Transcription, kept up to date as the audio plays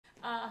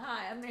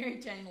Hi, I'm Mary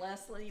Jane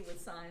Leslie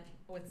with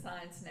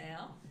Signs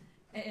Now,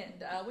 and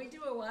we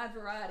do a wide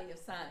variety of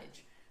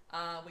signage.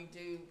 We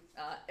do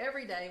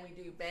every day. We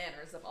do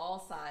banners of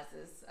all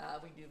sizes.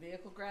 We do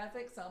vehicle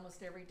graphics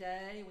almost every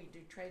day. We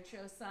do trade show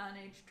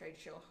signage, trade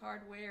show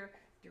hardware,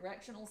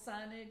 directional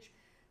signage,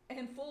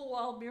 and full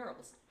wall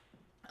murals,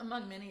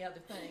 among many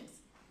other things.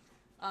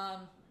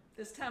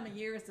 This time of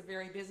year is a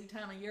very busy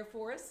time of year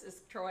for us,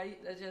 as Troy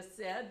just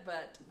said,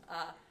 but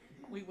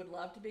we would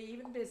love to be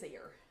even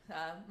busier.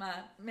 My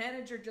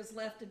manager just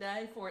left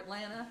today for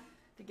Atlanta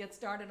to get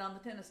started on the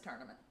tennis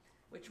tournament,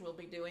 which we'll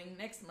be doing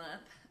next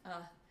month.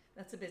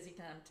 That's a busy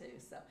time too.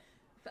 So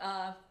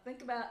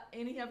think about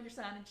any of your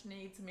signage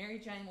needs. Mary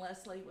Jane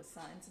Leslie with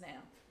Signs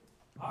Now.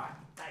 All right,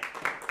 thanks.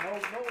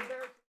 No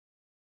embarrassment.